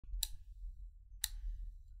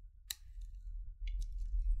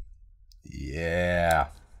Yeah.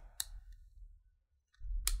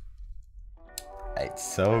 It's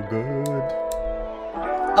so good.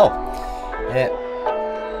 Oh,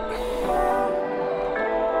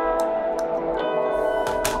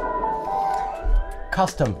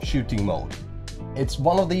 custom shooting mode. It's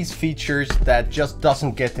one of these features that just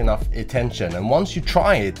doesn't get enough attention, and once you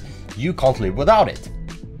try it, you can't live without it.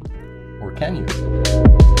 Or can you?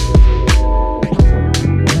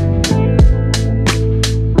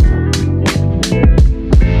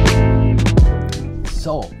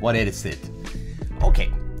 So, what is it? Okay,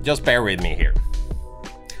 just bear with me here.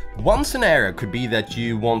 One scenario could be that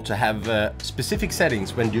you want to have specific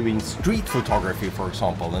settings when doing street photography, for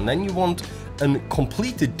example, and then you want a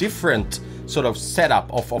completely different sort of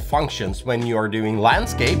setup of functions when you are doing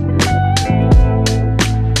landscape.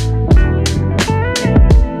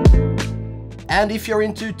 And if you're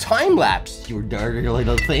into time-lapse, your dirty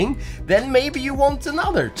little thing, then maybe you want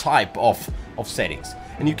another type of settings.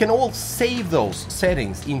 And you can all save those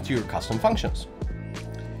settings into your custom functions.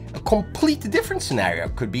 A completely different scenario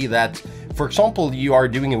could be that, for example, you are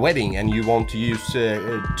doing a wedding and you want to use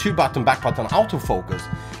 2-button back button autofocus,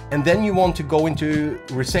 and then you want to go into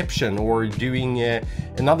reception or doing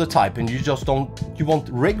another type, and you want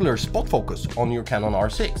regular spot focus on your Canon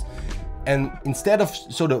R6. And instead of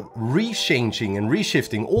sort of rechanging and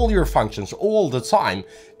reshifting all your functions all the time,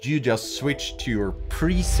 you just switch to your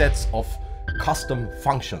presets of custom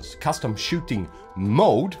functions, custom shooting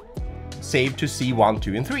mode, saved to C1,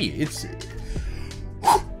 2, and 3. It's...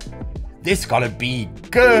 this gonna be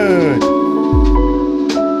good!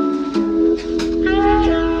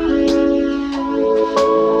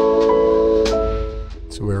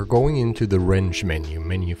 So we're going into the range menu,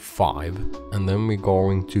 menu 5, and then we're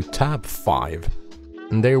going to tab 5.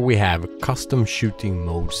 And there we have custom shooting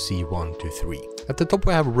mode C1 to 3. At the top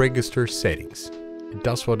we have register settings. It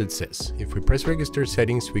does what it says. If we press register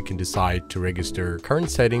settings, we can decide to register current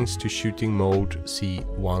settings to shooting mode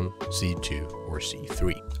C1, C2 or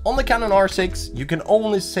C3. On the Canon R6, you can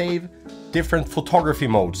only save different photography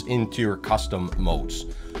modes into your custom modes.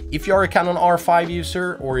 If you're a Canon R5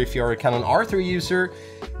 user or if you're a Canon R3 user,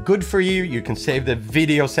 good for you, you can save the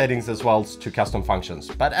video settings as well to custom functions.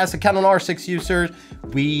 But as a Canon R6 user,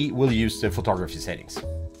 we will use the photography settings.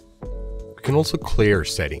 You can also clear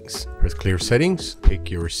settings. Press clear settings, pick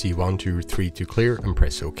your C1, 2, 3 to clear and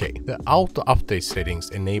press OK. The auto update settings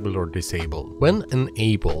enable or disable. When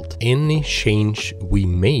enabled, any change we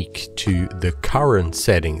make to the current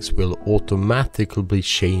settings will automatically be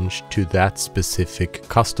changed to that specific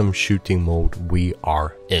custom shooting mode we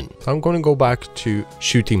are in. So I'm going to go back to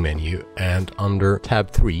shooting menu, and under tab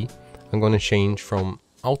 3, I'm going to change from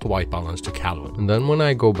auto white balance to Kelvin. And then when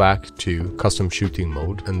I go back to custom shooting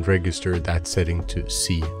mode and register that setting to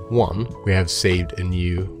C1, we have saved a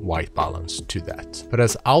new white balance to that. But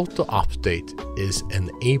as auto update is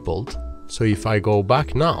enabled, so if I go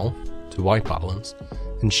back now to white balance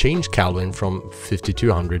and change Kelvin from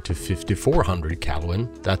 5200 to 5400 Kelvin,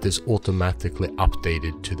 that is automatically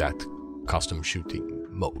updated to that custom shooting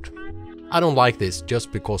mode. I don't like this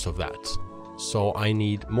just because of that. So I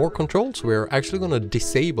need more controls. We're actually going to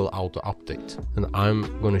disable auto update, and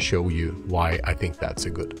I'm going to show you why I think that's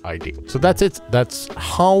a good idea. So that's it. That's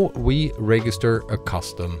how we register a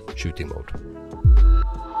custom shooting mode.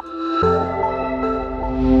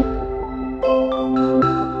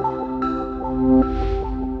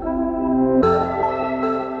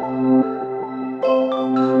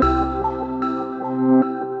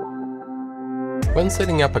 When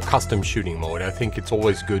setting up a custom shooting mode, I think it's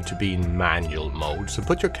always good to be in manual mode. So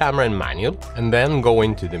put your camera in manual and then go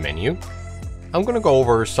into the menu. I'm going to go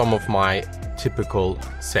over some of my typical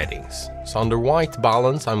settings. So under white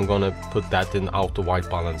balance, I'm going to put that in auto white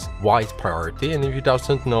balance white priority. And if you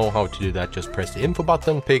doesn't know how to do that, just press the info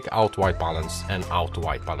button, pick auto white balance and auto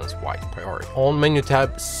white balance white priority. On menu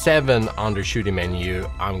tab 7 under shooting menu,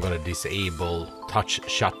 I'm going to disable touch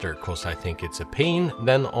shutter because I think it's a pain.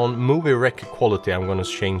 Then on movie rec quality, I'm going to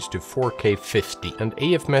change to 4K 50. And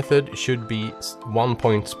AF method should be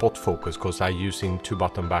 1-point spot focus because I'm using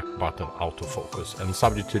 2-button back button autofocus. And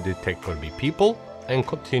subject to detect going to be people, and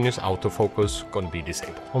continuous autofocus going to be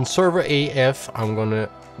disabled. On server AF, I'm going to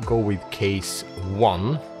go with case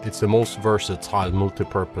 1. It's the most versatile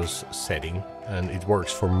multi-purpose setting and it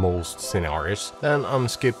works for most scenarios. Then I'm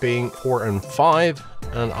skipping 4 and 5,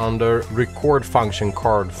 and under record function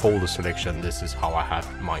card folder selection, this is how I have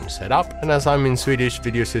mine set up. And as I'm in Swedish,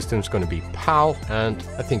 video system is going to be PAL, and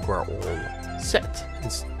I think we're all set.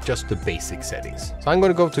 It's just the basic settings. So I'm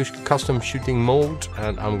going to go to custom shooting mode,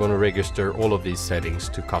 and I'm going to register all of these settings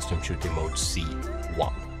to custom shooting mode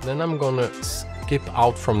C1. Then I'm going to skip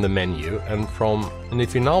out from the menu, and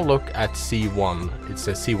if you now look at C1, it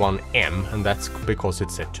says C1M, and that's because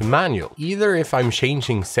it's set to manual. Either if I'm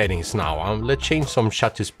changing settings now, let's change some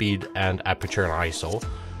shutter speed and aperture and ISO.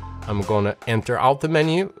 I'm gonna enter out the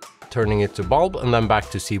menu, turning it to bulb, and then back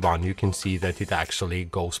to C1. You can see that it actually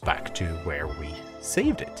goes back to where we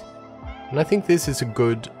saved it. And I think this is a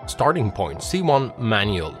good starting point. C1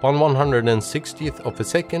 manual, 1/160th of a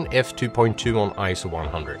second, f2.2 on ISO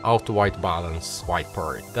 100. Auto white balance, white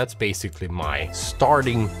priority. That's basically my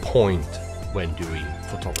starting point when doing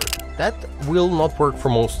photography. That will not work for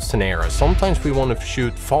most scenarios. Sometimes we want to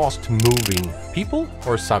shoot fast moving people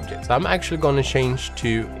or subjects. I'm actually going to change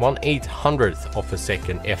to 1/800th of a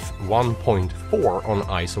second, f1.4 on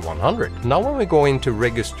ISO 100. Now when we go into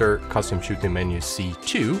register custom shooting menu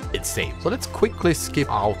C2, it's saved. So let's quickly skip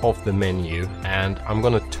out of the menu, and I'm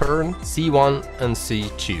going to turn C1 and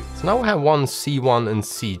C2. So now we have one C1 and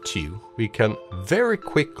C2. We can very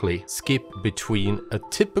quickly skip between a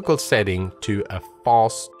typical setting to a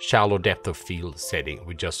fast, shallow depth of field setting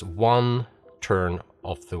with just one turn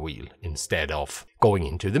of the wheel instead of going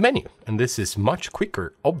into the menu. And this is much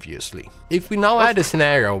quicker, obviously. If we now add a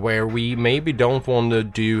scenario where we maybe don't want to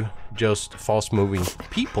do just fast moving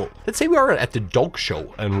people. Let's say we are at the dog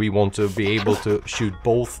show and we want to be able to shoot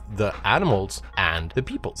both the animals and the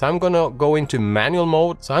people. So I'm gonna go into manual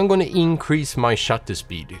mode. So I'm gonna increase my shutter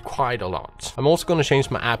speed quite a lot. I'm also gonna change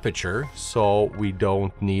my aperture so we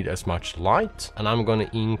don't need as much light. And I'm gonna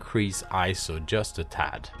increase ISO just a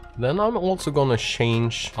tad. Then I'm also gonna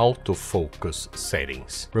change autofocus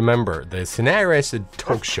settings. Remember, the scenario is a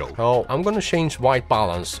dog show. So I'm gonna change white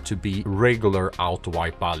balance to be regular auto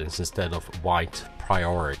white balance instead of white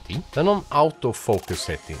priority. Then on autofocus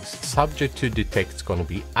settings, subject to detect is gonna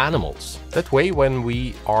be animals. That way, when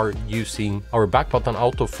we are using our back button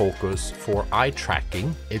autofocus for eye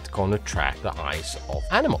tracking, it's gonna track the eyes of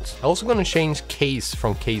animals. I'm also gonna change case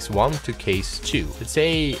from case 1 to case 2. Let's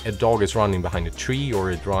say a dog is running behind a tree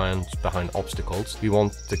or it runs behind obstacles. We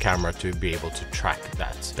want the camera to be able to track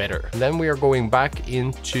that better. And then we are going back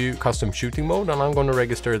into custom shooting mode, and I'm gonna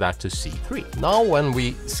register that to C3. Now when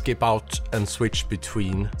we skip out and switch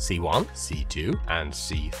between C1, C2 and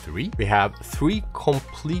C3, we have 3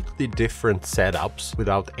 completely different setups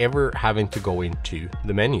without ever having to go into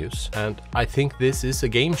the menus. And I think this is a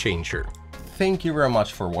game changer. Thank you very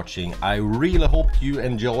much for watching. I really hope you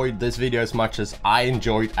enjoyed this video as much as I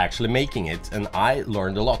enjoyed actually making it, and I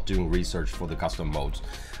learned a lot doing research for the custom modes.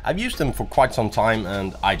 I've used them for quite some time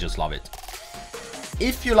and I just love it.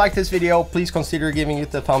 If you like this video, please consider giving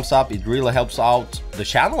it a thumbs up. It really helps out the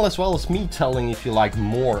channel as well as me telling if you like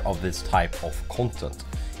more of this type of content.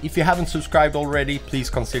 If you haven't subscribed already, please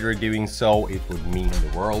consider doing so. It would mean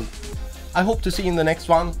the world. I hope to see you in the next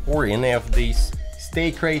one or in any of these.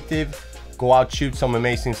 Stay creative, go out, shoot some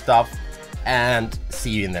amazing stuff, and see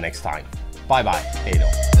you in the next time. Bye bye. Hej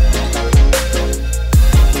då.